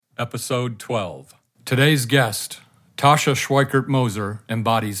Episode 12. Today's guest, Tasha Schweikert-Moser,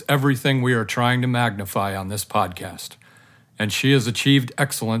 embodies everything we are trying to magnify on this podcast, and she has achieved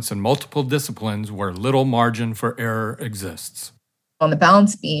excellence in multiple disciplines where little margin for error exists. On the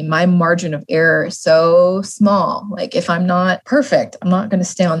balance beam, my margin of error is so small. Like if I'm not perfect, I'm not going to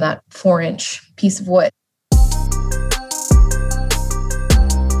stay on that 4-inch piece of wood.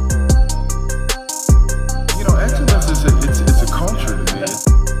 Excellence it's a culture to me.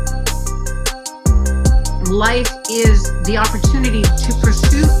 Life is the opportunity to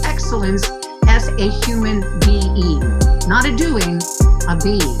pursue excellence as a human being, not a doing, a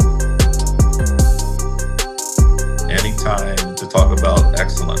being. Any time to talk about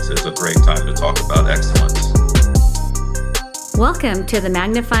excellence is a great time to talk about excellence. Welcome to the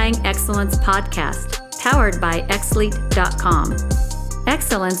Magnifying Excellence podcast, powered by Xleet.com.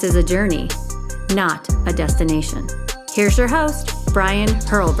 Excellence is a journey, not a destination. Here's your host, Brian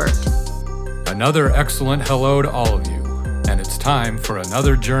Hurlburt. Another excellent hello to all of you, and it's time for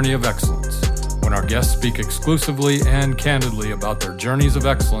another Journey of Excellence, when our guests speak exclusively and candidly about their journeys of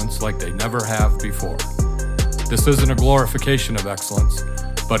excellence like they never have before. This isn't a glorification of excellence,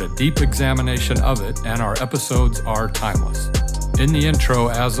 but a deep examination of it, and our episodes are timeless. In the intro,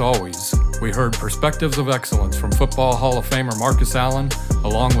 as always, we heard perspectives of excellence from Football Hall of Famer Marcus Allen,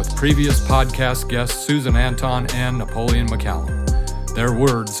 along with previous podcast guests Susan Anton and Napoleon McCallum. Their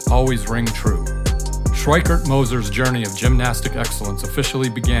words always ring true. Schweikert-Moser's journey of gymnastic excellence officially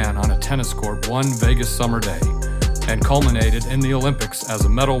began on a tennis court one Vegas summer day and culminated in the Olympics as a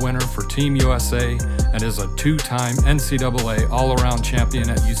medal winner for Team USA and is a two-time NCAA all-around champion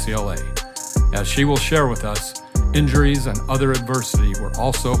at UCLA. As she will share with us, injuries and other adversity were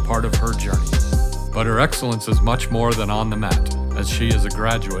also part of her journey. But her excellence is much more than on the mat, as she is a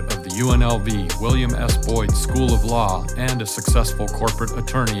graduate of the UNLV William S. Boyd School of Law and a successful corporate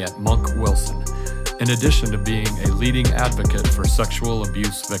attorney at Monk Wilson, in addition to being a leading advocate for sexual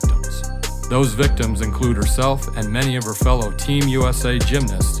abuse victims. Those victims include herself and many of her fellow Team USA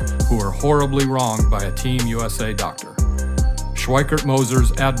gymnasts who were horribly wronged by a Team USA doctor.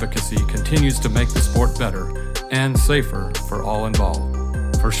 Schweikert-Moser's advocacy continues to make the sport better and safer for all involved.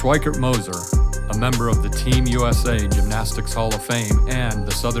 For Schweikert-Moser, a member of the Team USA Gymnastics Hall of Fame and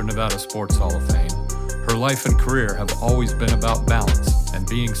the Southern Nevada Sports Hall of Fame, her life and career have always been about balance and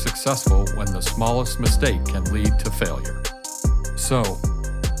being successful when the smallest mistake can lead to failure. So,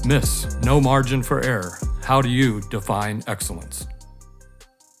 Miss No Margin for Error, how do you define excellence?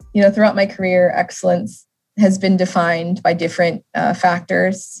 Throughout my career, excellence has been defined by different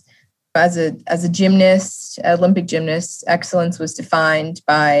factors. As a gymnast, Olympic gymnast, excellence was defined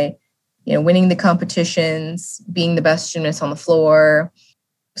by winning the competitions, being the best gymnast on the floor.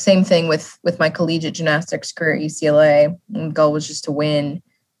 Same thing with my collegiate gymnastics career at UCLA. And the goal was just to win.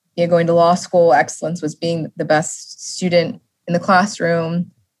 Going to law school, excellence was being the best student in the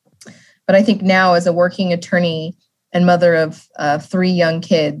classroom. But I think now, as a working attorney and mother of 3 young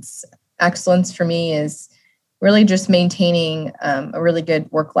kids, excellence for me is really just maintaining a really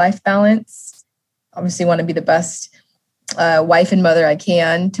good work-life balance. Obviously, want to be the best wife and mother I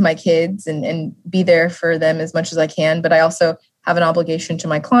can to my kids and be there for them as much as I can. But I also have an obligation to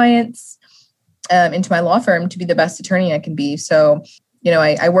my clients and to my law firm to be the best attorney I can be. So,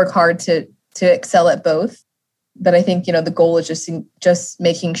 I work hard to excel at both. But I think, the goal is just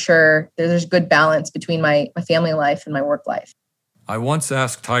making sure there's good balance between my family life and my work life. I once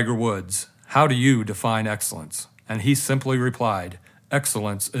asked Tiger Woods, how do you define excellence? And he simply replied,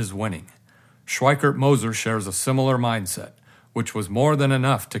 excellence is winning. Schweikert-Moser shares a similar mindset, which was more than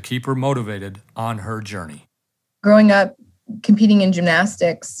enough to keep her motivated on her journey. Growing up, competing in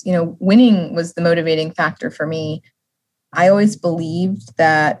gymnastics, winning was the motivating factor for me. I always believed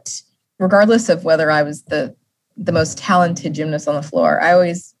that regardless of whether I was the most talented gymnast on the floor, I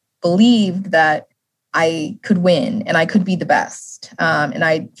always believed that I could win and I could be the best. And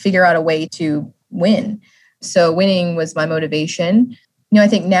I'd figure out a way to win. So winning was my motivation. I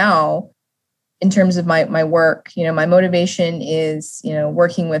think now, in terms of my work, my motivation is,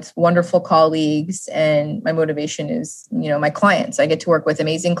 working with wonderful colleagues, and my motivation is, my clients. I get to work with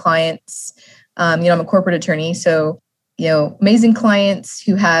amazing clients. I'm a corporate attorney, so, amazing clients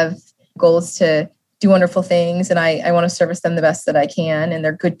who have goals to do wonderful things, and I want to service them the best that I can, and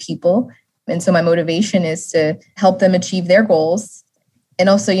they're good people. And so my motivation is to help them achieve their goals. And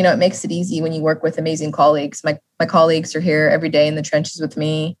also, it makes it easy when you work with amazing colleagues. My colleagues are here every day in the trenches with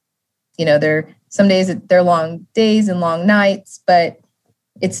me. Some days they're long days and long nights, but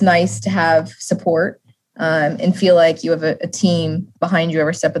it's nice to have support and feel like you have a team behind you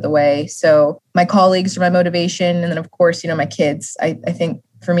every step of the way. So my colleagues are my motivation. And then, of course, my kids. I think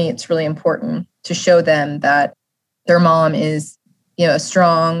for me, it's really important to show them that their mom is, a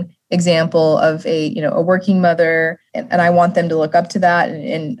strong example of a working mother. And I want them to look up to that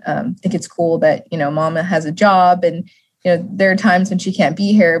and think it's cool that, mama has a job and, there are times when she can't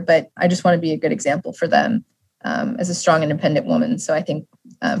be here, but I just want to be a good example for them as a strong, independent woman. So I think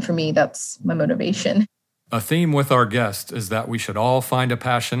for me, that's my motivation. A theme with our guest is that we should all find a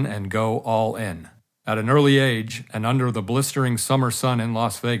passion and go all in. At an early age and under the blistering summer sun in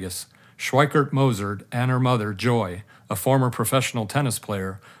Las Vegas, Schweikert Mozart and her mother, Joy, a former professional tennis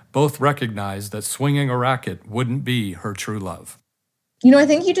player, both recognized that swinging a racket wouldn't be her true love. I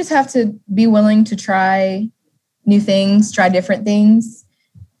think you just have to be willing to try new things, try different things.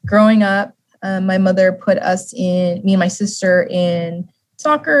 Growing up, my mother put me and my sister in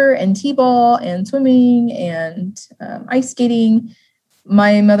soccer and t-ball and swimming and ice skating.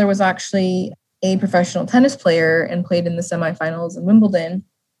 My mother was actually a professional tennis player and played in the semifinals in Wimbledon.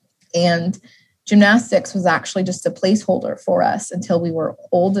 And gymnastics was actually just a placeholder for us until we were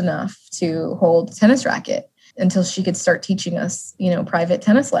old enough to hold a tennis racket, until she could start teaching us, private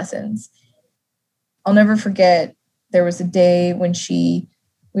tennis lessons. I'll never forget, there was a day when we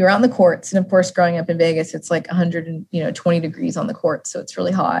were out in the courts. And of course, growing up in Vegas, it's like 120 degrees on the court. So it's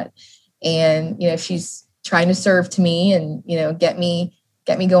really hot. And, she's trying to serve to me and, get me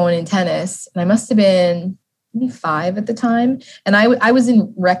going in tennis. And I must have been maybe 5 at the time. And I was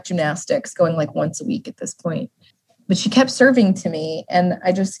in rec gymnastics going like once a week at this point. But she kept serving to me. And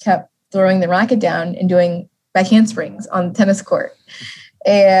I just kept throwing the racket down and doing back handsprings on the tennis court.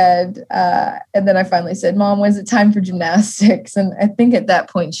 And then I finally said, Mom, was it time for gymnastics? And I think at that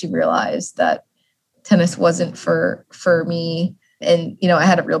point she realized that tennis wasn't for me. And, I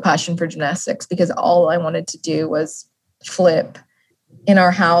had a real passion for gymnastics because all I wanted to do was flip. In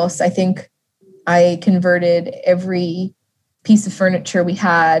our house, I think I converted every piece of furniture we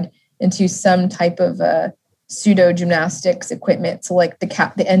had into some type of pseudo gymnastics equipment. So like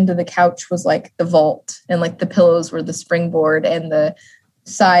the end of the couch was like the vault, and like the pillows were the springboard, and the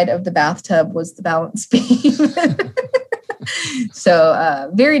side of the bathtub was the balance beam.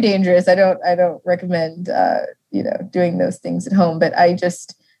 So very dangerous. I don't recommend doing those things at home. But I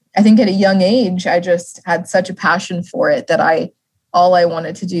think at a young age, I just had such a passion for it that all I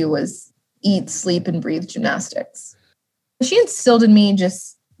wanted to do was eat, sleep, and breathe gymnastics. She instilled in me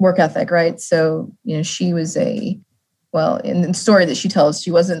just work ethic, right? So, she was in the story that she tells,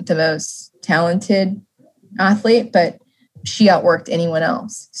 she wasn't the most talented athlete, but she outworked anyone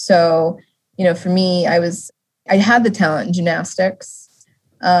else. So, for me, I had the talent in gymnastics,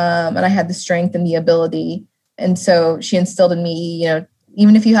 and I had the strength and the ability. And so she instilled in me,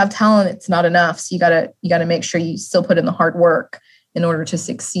 even if you have talent, it's not enough. So you gotta make sure you still put in the hard work in order to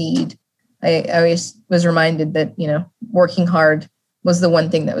succeed. I always was reminded that, working hard was the one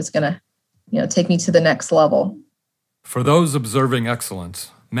thing that was going to, take me to the next level. For those observing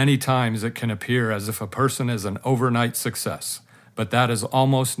excellence, many times it can appear as if a person is an overnight success, but that is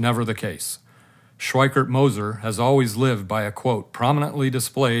almost never the case. Schweikert Moser has always lived by a quote prominently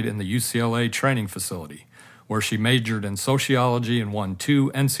displayed in the UCLA training facility, where she majored in sociology and won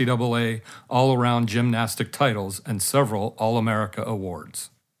 2 NCAA all-around gymnastic titles and several All-America awards.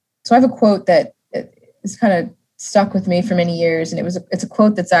 So I have a quote that is kind of stuck with me for many years, and it's a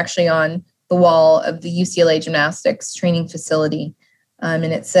quote that's actually on the wall of the UCLA gymnastics training facility. And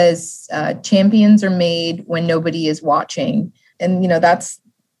it says, champions are made when nobody is watching. And, that's,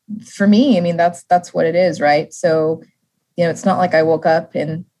 for me, that's what it is, right? So, it's not like I woke up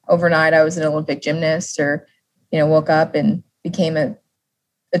and overnight I was an Olympic gymnast, or, woke up and became an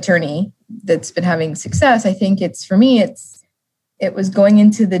attorney that's been having success. I think it was going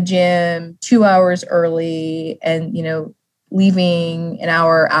into the gym 2 hours early and, leaving an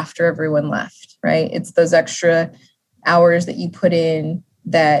hour after everyone left, right? It's those extra hours that you put in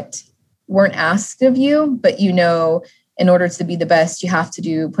that weren't asked of you, but in order to be the best, you have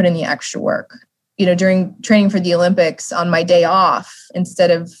to put in the extra work. During training for the Olympics on my day off, instead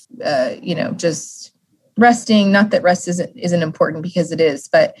of, just resting, not that rest isn't important, because it is,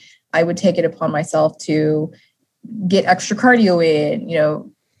 but I would take it upon myself to get extra cardio in,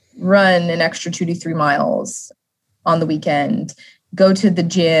 run an extra 2 to 3 miles on the weekend, go to the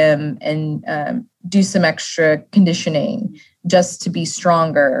gym and do some extra conditioning just to be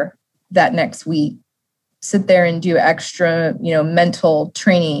stronger that next week. Sit there and do extra, mental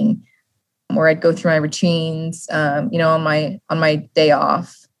training where I'd go through my routines, on my day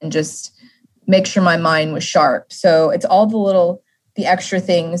off, and just make sure my mind was sharp. So it's all the extra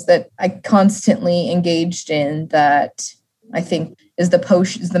things that I constantly engaged in that I think is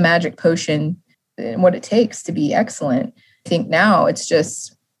the magic potion and what it takes to be excellent. I think now it's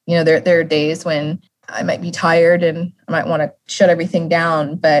just There are days when I might be tired and I might want to shut everything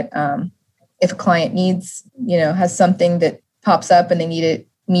down. But if a client has something that pops up and they need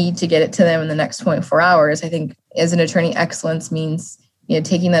me to get it to them in the next 24 hours, I think as an attorney, excellence means,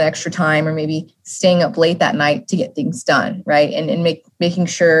 taking that extra time or maybe staying up late that night to get things done, right? And making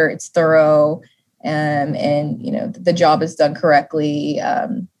sure it's thorough and the job is done correctly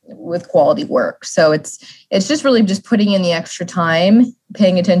with quality work. So it's just really just putting in the extra time,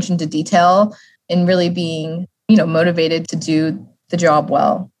 paying attention to detail, and really being, motivated to do the job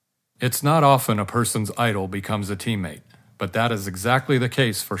well. It's not often a person's idol becomes a teammate, but that is exactly the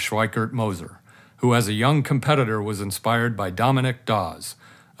case for Schweikert Moser, who as a young competitor was inspired by Dominic Dawes,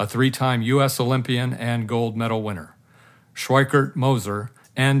 a 3-time U.S. Olympian and gold medal winner. Schweikert Moser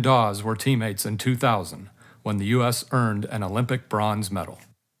and Dawes were teammates in 2000 when the U.S. earned an Olympic bronze medal.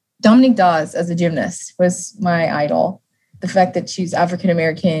 Dominic Dawes, as a gymnast, was my idol. The fact that she's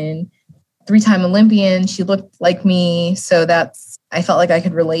African-American, 3-time Olympian, she looked like me. So I felt like I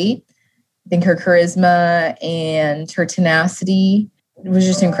could relate. I think her charisma and her tenacity was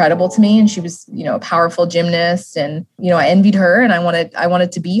just incredible to me. And she was, a powerful gymnast, and, I envied her and I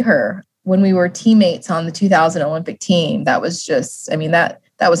wanted to be her. When we were teammates on the 2000 Olympic team, that was just, that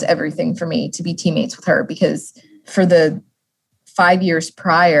was everything for me to be teammates with her, because for the 5 years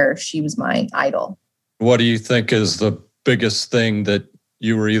prior, she was my idol. What do you think is the biggest thing that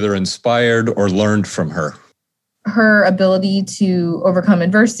you were either inspired or learned from her? Her ability to overcome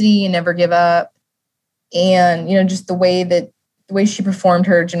adversity and never give up. And, just the way she performed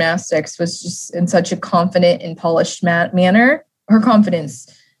her gymnastics was just in such a confident and polished manner. Her confidence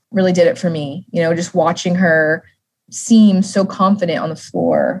really did it for me. Just watching her seem so confident on the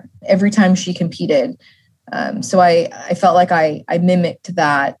floor every time she competed. So I felt like I mimicked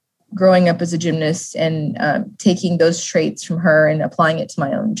that growing up as a gymnast and taking those traits from her and applying it to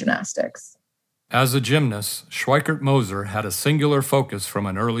my own gymnastics. As a gymnast, Schweikert Moser had a singular focus from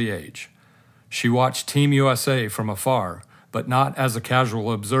an early age. She watched Team USA from afar, but not as a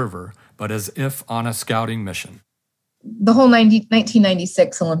casual observer, but as if on a scouting mission. The whole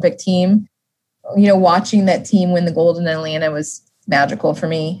 1996 Olympic team, watching that team win the gold in Atlanta was magical for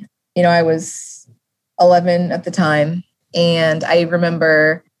me. I was 11 at the time, and I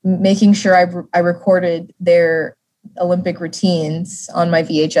remember making sure I recorded their Olympic routines on my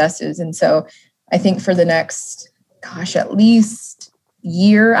VHSs. And so I think for the next, at least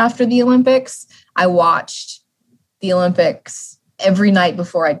year after the Olympics, I watched the Olympics every night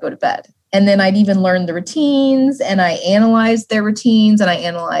before I'd go to bed. And then I'd even learn the routines, and I analyzed their routines, and I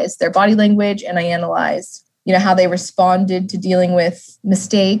analyzed their body language, and I analyzed, how they responded to dealing with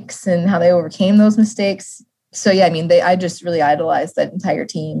mistakes and how they overcame those mistakes. So yeah, I just really idolized that entire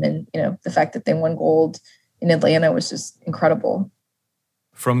team, and the fact that they won gold in Atlanta was just incredible.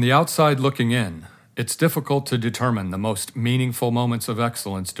 From the outside looking in, it's difficult to determine the most meaningful moments of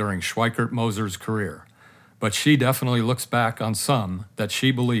excellence during Schweikert Moser's career, but she definitely looks back on some that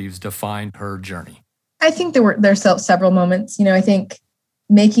she believes defined her journey. I think there's several moments. I think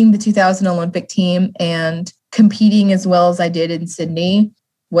making the 2000 Olympic team and competing as well as I did in Sydney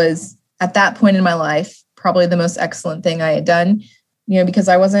was, at that point in my life, probably the most excellent thing I had done, because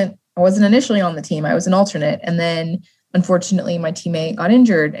I wasn't initially on the team. I was an alternate. And then unfortunately my teammate got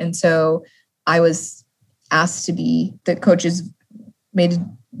injured. And so I was asked the coaches made a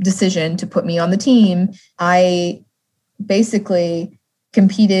decision to put me on the team. I basically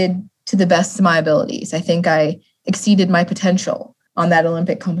competed to the best of my abilities. I think I exceeded my potential on that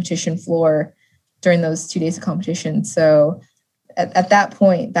Olympic competition floor during those 2 days of competition. So at that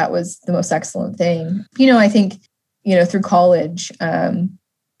point, that was the most excellent thing. I think, through college,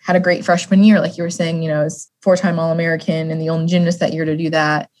 had a great freshman year. Like you were saying, I was 4-time All-American and the only gymnast that year to do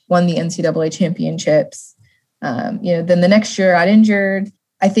that, won the NCAA championships. Then the next year I got injured.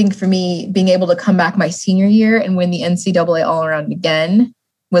 I think for me, being able to come back my senior year and win the NCAA all-around again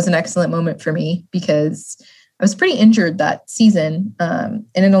was an excellent moment for me, because I was pretty injured that season and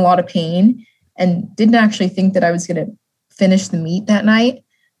in a lot of pain, and didn't actually think that I was going to finish the meet that night.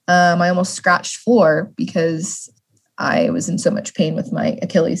 I almost scratched floor because I was in so much pain with my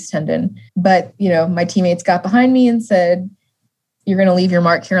Achilles tendon. But, my teammates got behind me and said, "You're going to leave your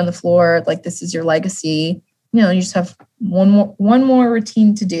mark here on the floor. Like, this is your legacy. You just have one more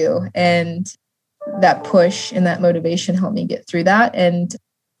routine to do." And that push and that motivation helped me get through that. And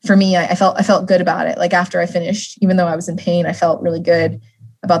for me, I felt good about it. Like, after I finished, even though I was in pain, I felt really good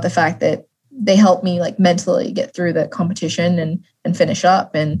about the fact that they helped me mentally get through the competition and finish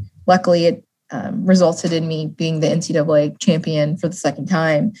up. And luckily it resulted in me being the NCAA champion for the second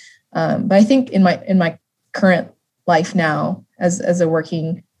time. But I think in my current life now, as a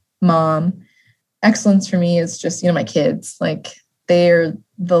working mom. Excellence for me is just, my kids. Like, they're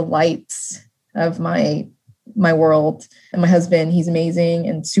the lights of my world. And my husband, he's amazing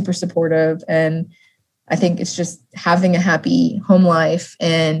and super supportive. And I think it's just having a happy home life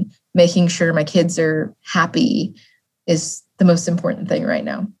and making sure my kids are happy is the most important thing right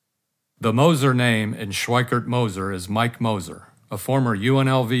now. The Moser name in Schweikert Moser is Mike Moser, a former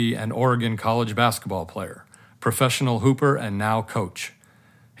UNLV and Oregon College basketball player, professional hooper, and now coach.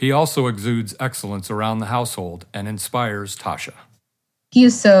 He also exudes excellence around the household and inspires Tasha. He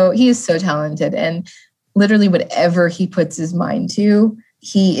is so talented, and literally whatever he puts his mind to,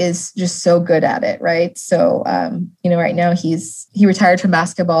 he is just so good at it, right? So, right now he retired from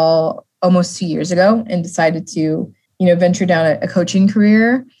basketball almost 2 years ago and decided to, venture down a coaching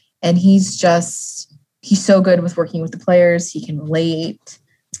career. And he's so good with working with the players. He can relate,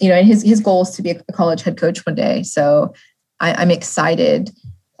 and his goal is to be a college head coach one day. So I'm excited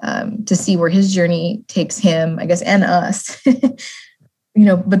to see where his journey takes him, I guess, and us.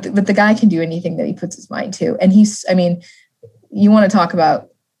 But the guy can do anything that he puts his mind to. And you want to talk about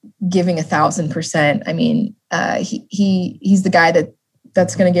giving 1,000%. He's the guy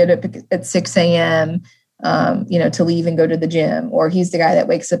that's going to get up at 6 a.m., to leave and go to the gym, or he's the guy that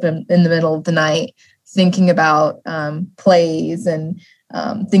wakes up in the middle of the night thinking about plays and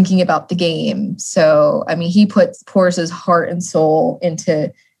thinking about the game. So, he pours his heart and soul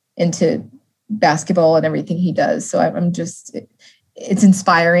into basketball and everything he does. So it's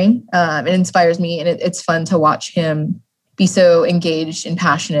inspiring. It inspires me, and it's fun to watch him be so engaged and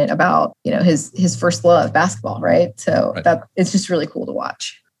passionate about, his first love, basketball, right? So it's just really cool to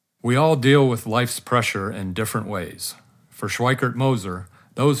watch. We all deal with life's pressure in different ways. For Schweikert Moser,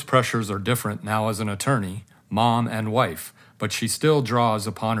 those pressures are different now as an attorney, mom, and wife, but she still draws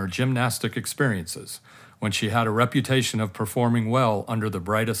upon her gymnastic experiences when she had a reputation of performing well under the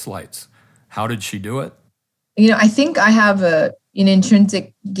brightest lights. How did she do it? I think I have an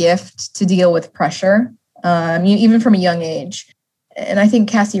intrinsic gift to deal with pressure, even from a young age. And I think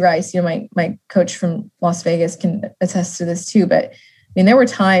Cassie Rice, my coach from Las Vegas, can attest to this too. But there were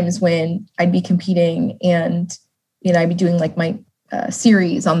times when I'd be competing and, I'd be doing like my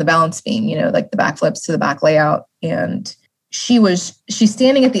series on the balance beam, like the backflips to the back layout. And she's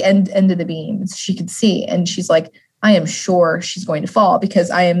standing at the end of the beam. So she could see. And she's like, I am sure she's going to fall because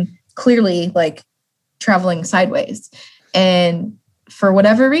I am clearly like traveling sideways. And for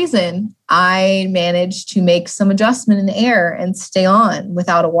whatever reason, I managed to make some adjustment in the air and stay on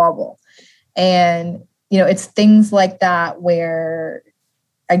without a wobble. And it's things like that where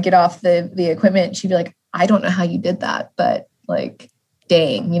I'd get off the equipment and she'd be like, I don't know how you did that, but like,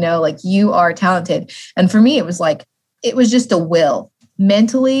 dang, you are talented. And for me, it was just a will.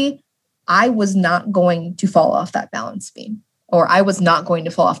 Mentally, I was not going to fall off that balance beam, or I was not going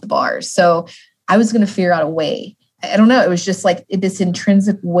to fall off the bars. So I was going to figure out a way. I don't know. It was just like this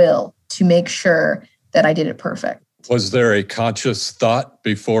intrinsic will to make sure that I did it perfect. Was there a conscious thought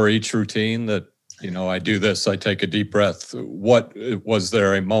before each routine that, I do this, I take a deep breath? What was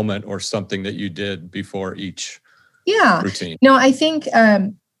there a moment or something that you did before each routine? No, I think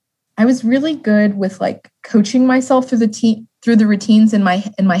I was really good with like coaching myself through the routines in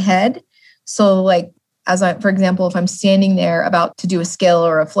my head. So like, for example, if I'm standing there about to do a skill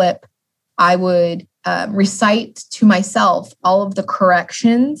or a flip, I would recite to myself all of the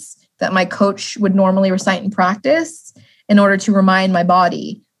corrections that my coach would normally recite in practice in order to remind my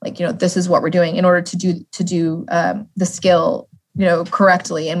body, like, this is what we're doing in order to do the skill,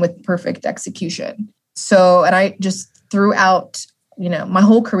 correctly and with perfect execution. So, and I just throughout, my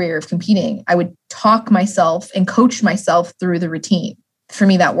whole career of competing, I would talk myself and coach myself through the routine. For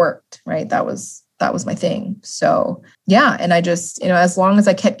me, that worked, right? That was my thing. So yeah. And I just, as long as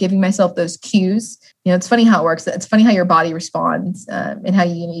I kept giving myself those cues, it's funny how it works. It's funny how your body responds and how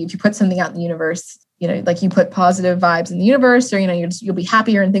if you put something out in the universe, like you put positive vibes in the universe, or, you'll be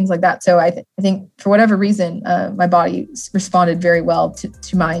happier and things like that. So I think for whatever reason, my body responded very well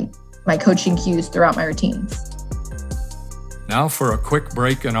to my coaching cues throughout my routines. Now for a quick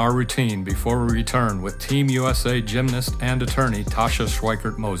break in our routine before we return with Team USA gymnast and attorney Tasha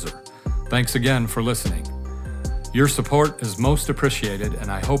Schweikert Moser. Thanks again for listening. Your support is most appreciated,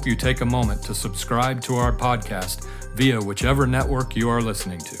 and I hope you take a moment to subscribe to our podcast via whichever network you are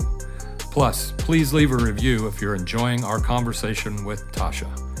listening to. Plus, please leave a review if you're enjoying our conversation with Tasha.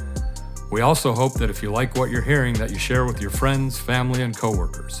 We also hope that if you like what you're hearing, that you share with your friends, family, and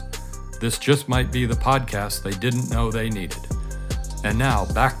coworkers. This just might be the podcast they didn't know they needed. And now,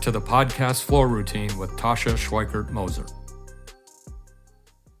 back to the podcast floor routine with Tasha Schweikert Moser.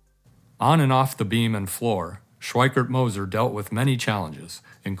 On and off the beam and floor, Schweikert Moser dealt with many challenges,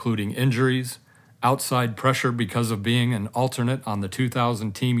 including injuries, outside pressure because of being an alternate on the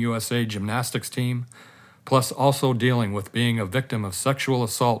 2000 Team USA gymnastics team, plus also dealing with being a victim of sexual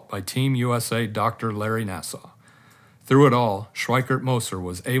assault by Team USA Dr. Larry Nassau. Through it all, Schweikert Moser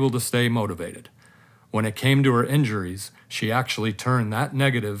was able to stay motivated. When it came to her injuries, she actually turned that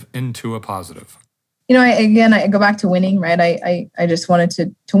negative into a positive. I go back to winning, right? I just wanted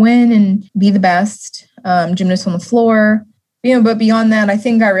to win and be the best gymnast on the floor. But beyond that, I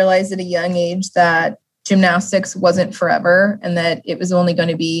think I realized at a young age that gymnastics wasn't forever and that it was only going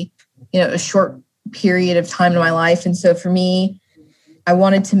to be, a short period of time in my life. And so for me, I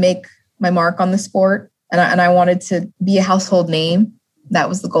wanted to make my mark on the sport and I wanted to be a household name. That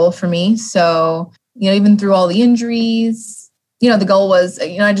was the goal for me. So, even through all the injuries, the goal was,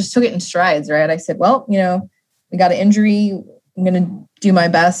 I just took it in strides, right? I said, well, we got an injury. I'm going to do my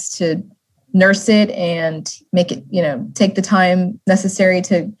best to nurse it and make it, take the time necessary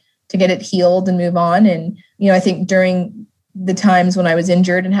to get it healed and move on. And, I think during the times when I was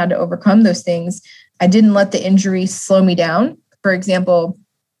injured and had to overcome those things, I didn't let the injury slow me down. For example,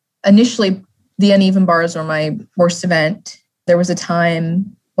 initially the uneven bars were my worst event. There was a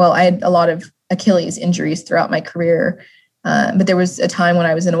time, I had a lot of Achilles injuries throughout my career. But there was a time when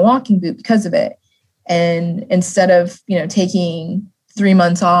I was in a walking boot because of it. And instead of, taking 3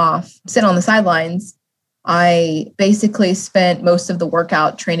 months off, sit on the sidelines, I basically spent most of the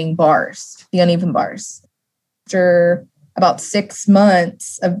workout training bars, the uneven bars. After about 6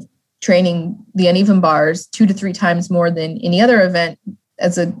 months of training the uneven bars 2 to 3 times more than any other event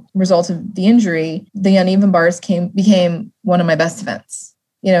as a result of the injury, the uneven bars became one of my best events.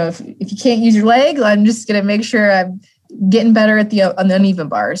 If you can't use your leg, I'm just going to make sure I'm getting better on the uneven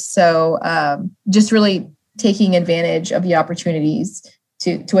bars. So just really taking advantage of the opportunities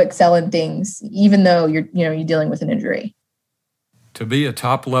to excel in things, even though you're dealing with an injury. To be a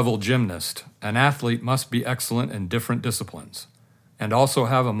top-level gymnast, an athlete must be excellent in different disciplines and also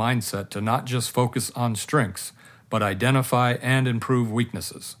have a mindset to not just focus on strengths, but identify and improve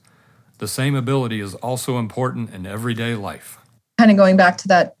weaknesses. The same ability is also important in everyday life. Kind of going back to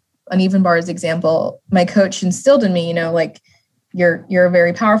that uneven bars example, my coach instilled in me, you're a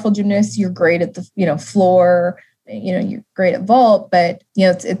very powerful gymnast. You're great at the, floor, you're great at vault, but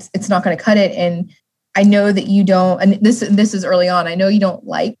it's not going to cut it. And I know that you don't, and this is early on. I know you don't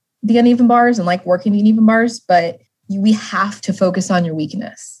like the uneven bars and like working the uneven bars, but we have to focus on your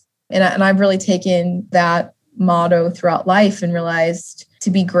weakness. And I've really taken that motto throughout life and realized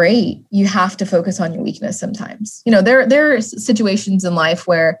to be great, you have to focus on your weakness sometimes. There are situations in life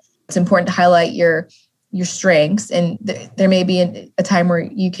where it's important to highlight your strengths, and there may be a time where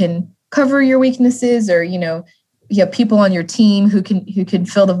you can cover your weaknesses, or you have people on your team who can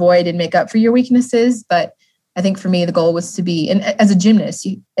fill the void and make up for your weaknesses. But I think for me, the goal was to be, and as a gymnast,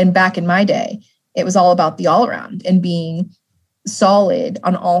 and back in my day, it was all about the all around and being solid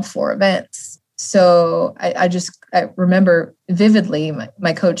on all 4 events. So I remember vividly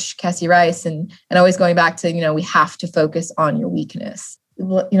my coach, Cassie Rice, and always going back to, we have to focus on your weakness.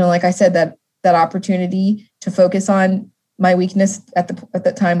 Like I said, that opportunity to focus on my weakness at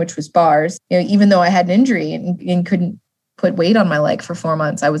that time, which was bars, even though I had an injury and couldn't put weight on my leg for 4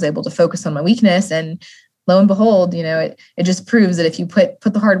 months, I was able to focus on my weakness. And lo and behold, it just proves that if you put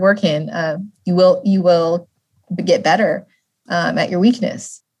the hard work in, you will get better at your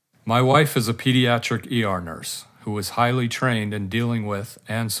weakness. My wife is a pediatric ER nurse who is highly trained in dealing with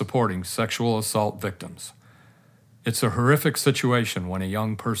and supporting sexual assault victims. It's a horrific situation when a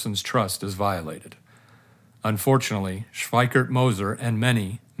young person's trust is violated. Unfortunately, Schweikert Moser and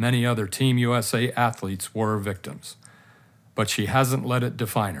many, many other Team USA athletes were victims. But she hasn't let it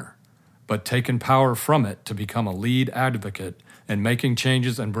define her, but taken power from it to become a lead advocate in making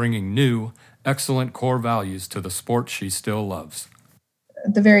changes and bringing new, excellent core values to the sport she still loves.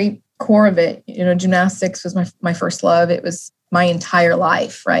 The very core of it, gymnastics was my first love. It was my entire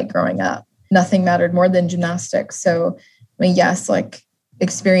life, right? Growing up, nothing mattered more than gymnastics. So, yes,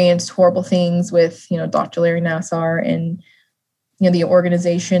 experienced horrible things with, Dr. Larry Nassar and, the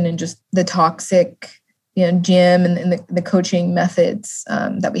organization and just the toxic, gym and the coaching methods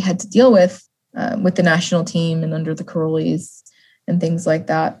that we had to deal with the national team and under the Carolis and things like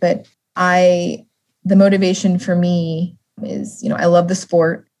that. But the motivation for me is, I love the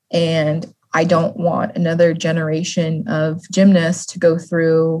sport and I don't want another generation of gymnasts to go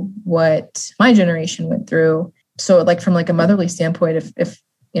through what my generation went through. So from a motherly standpoint, if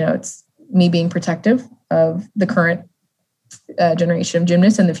it's me being protective of the current generation of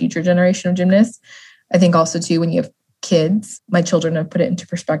gymnasts and the future generation of gymnasts, I think also too, when you have kids, my children have put it into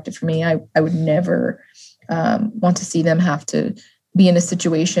perspective for me. I would never want to see them have to be in a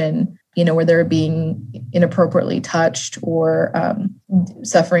situation, where they're being inappropriately touched or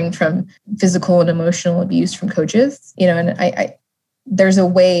suffering from physical and emotional abuse from coaches. And I there's a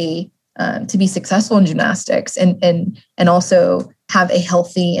way to be successful in gymnastics and also have a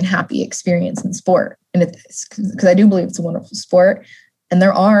healthy and happy experience in sport. And it's because I do believe it's a wonderful sport. And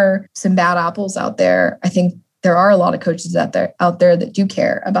there are some bad apples out there. I think there are a lot of coaches out there that do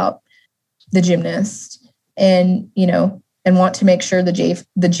care about the gymnast and want to make sure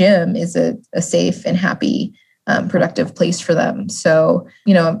the gym is a safe and happy, productive place for them. So,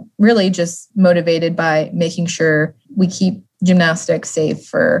 really just motivated by making sure we keep gymnastics safe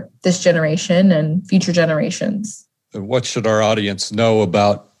for this generation and future generations. What should our audience know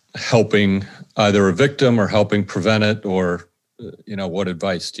about helping either a victim or helping prevent it, or, what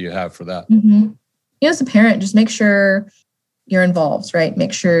advice do you have for that? Mm-hmm. As a parent, just make sure you're involved, right?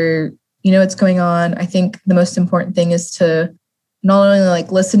 Make sure you know what's going on. I think the most important thing is to not only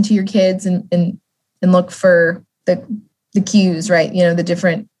listen to your kids and look for the cues, right? The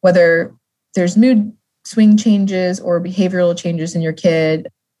different, whether there's mood swing changes or behavioral changes in your kid,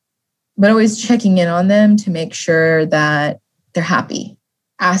 but always checking in on them to make sure that they're happy,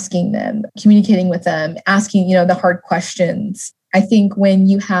 asking them, communicating with them, asking, the hard questions. I think when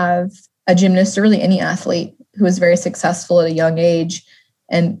you have a gymnast or really any athlete who is very successful at a young age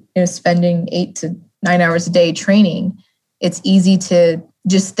and spending 8 to 9 hours a day training, it's easy to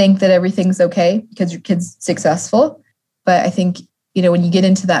just think that everything's okay because your kid's successful. But I think, when you get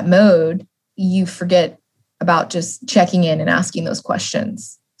into that mode, you forget about just checking in and asking those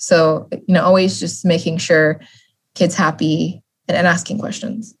questions. So, always just making sure kids happy and asking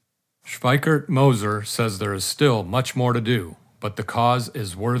questions. Schweikert Moser says there is still much more to do, but the cause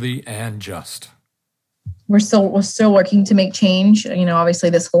is worthy and just. We're still working to make change. Obviously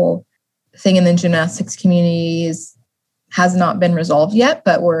this whole thing in the gymnastics community has not been resolved yet,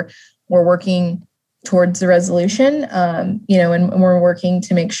 but we're working towards the resolution. And we're working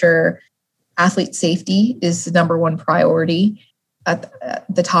to make sure athlete safety is the number one priority at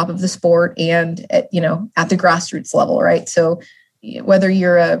the top of the sport and at the grassroots level, right? So whether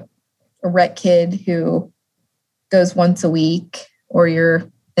you're a rec kid who goes once a week or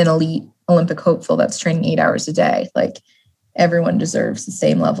you're an elite Olympic hopeful that's training 8 hours a day, everyone deserves the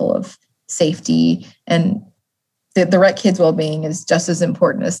same level of safety, and the rec kids' well-being is just as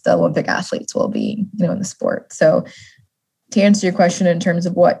important as the Olympic athletes' well-being, in the sport. So to answer your question in terms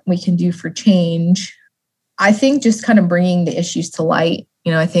of what we can do for change, I think just kind of bringing the issues to light.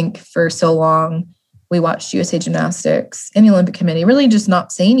 I think for so long we watched USA Gymnastics and the Olympic Committee really just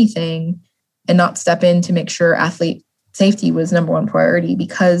not say anything and not step in to make sure athlete safety was number one priority,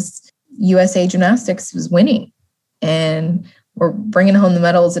 because USA Gymnastics was winning and we're bringing home the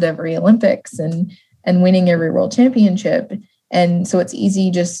medals at every Olympics and winning every world championship. And so it's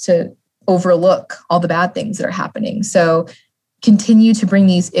easy just to overlook all the bad things that are happening. So continue to bring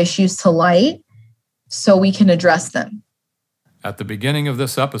these issues to light so we can address them. At the beginning of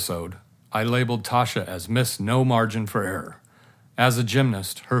this episode, I labeled Tasha as Miss No Margin for Error. As a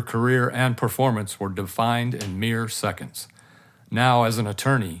gymnast, her career and performance were defined in mere seconds. Now, as an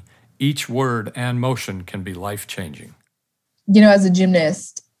attorney, each word and motion can be life-changing. As a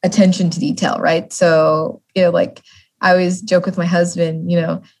gymnast, attention to detail, right? So, I always joke with my husband,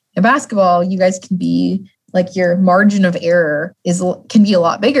 in basketball, you guys can be your margin of error can be a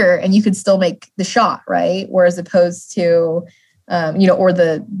lot bigger and you could still make the shot, right? Whereas opposed to, or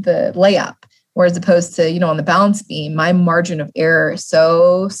the layup, whereas opposed to, on the balance beam, my margin of error is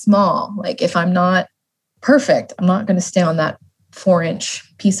so small. If I'm not perfect, I'm not going to stay on that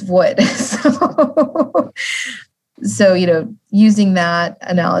 4-inch piece of wood. So, using that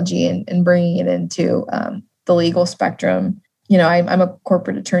analogy and bringing it into the legal spectrum, I'm a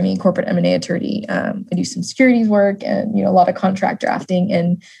corporate attorney, corporate M&A attorney. I do some securities work and, a lot of contract drafting.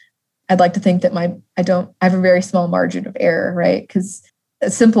 And I'd like to think that I have a very small margin of error, right? Because a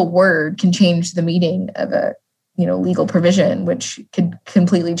simple word can change the meaning of a, legal provision, which could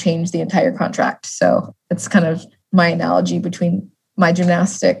completely change the entire contract. So it's kind of my analogy between my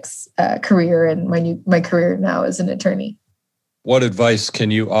gymnastics career and my career now as an attorney. What advice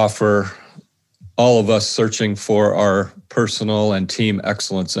can you offer all of us searching for our personal and team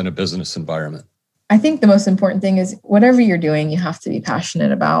excellence in a business environment? I think the most important thing is whatever you're doing, you have to be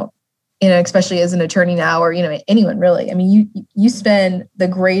passionate about, especially as an attorney now, or, anyone really. I mean, you spend the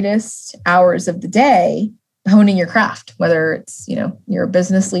greatest hours of the day honing your craft, whether it's, you're a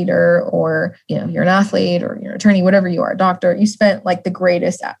business leader or, you're an athlete or you're an attorney, whatever you are, a doctor. You spent the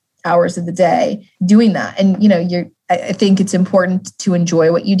greatest hours of the day doing that. And, I think it's important to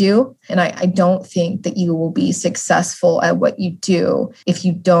enjoy what you do. And I don't think that you will be successful at what you do if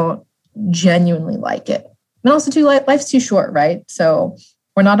you don't genuinely like it. And also too, life's too short, right? So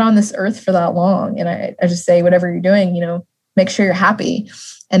we're not on this earth for that long. And I just say, whatever you're doing, make sure you're happy.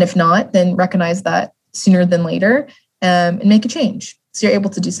 And if not, then recognize that sooner than later, and make a change. So you're able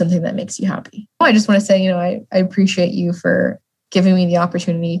to do something that makes you happy. I just want to say, I appreciate you for giving me the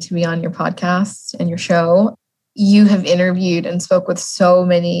opportunity to be on your podcast and your show. You have interviewed and spoke with so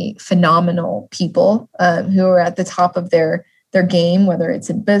many phenomenal people who are at the top of their game, whether it's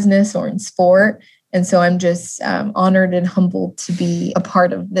in business or in sport. And so I'm just honored and humbled to be a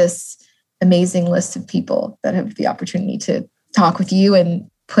part of this amazing list of people that have the opportunity to talk with you and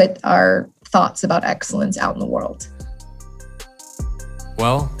put our thoughts about excellence out in the world.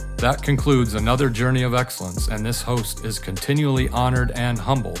 Well, that concludes another Journey of Excellence, and this host is continually honored and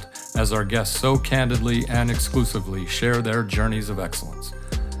humbled as our guests so candidly and exclusively share their journeys of excellence.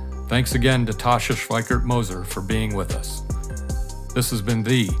 Thanks again to Tasha Schweikert-Moser for being with us. This has been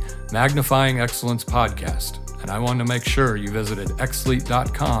the Magnifying Excellence podcast, and I want to make sure you visited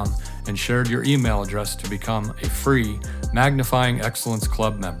xlete.com and shared your email address to become a free Magnifying Excellence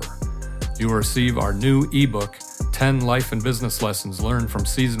Club member. You will receive our new ebook, 10 Life and Business Lessons Learned from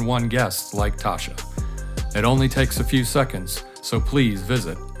Season 1 guests like Tasha. It only takes a few seconds, so please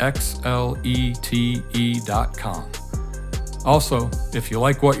visit xlete.com. Also, if you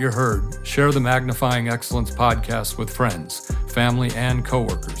like what you heard, share the Magnifying Excellence podcast with friends, family, and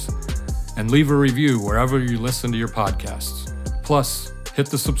coworkers, and leave a review wherever you listen to your podcasts. Plus, hit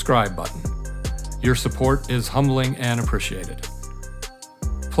the subscribe button. Your support is humbling and appreciated.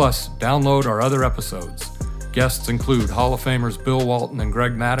 Plus, download our other episodes. Guests include Hall of Famers Bill Walton and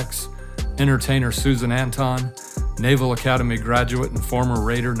Greg Maddox, entertainer Susan Anton, Naval Academy graduate and former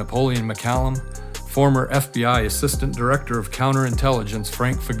Raider Napoleon McCallum, former FBI Assistant Director of Counterintelligence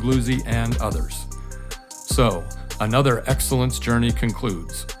Frank Figluzzi, and others. So, another excellence journey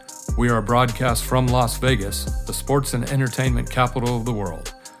concludes. We are broadcast from Las Vegas, the sports and entertainment capital of the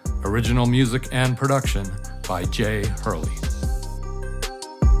world. Original music and production by Jay Hurley.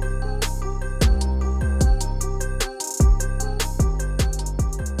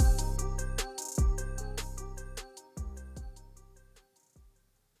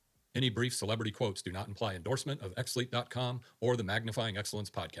 Any brief celebrity quotes do not imply endorsement of xlete.com or the Magnifying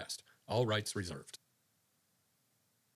Excellence podcast. All rights reserved.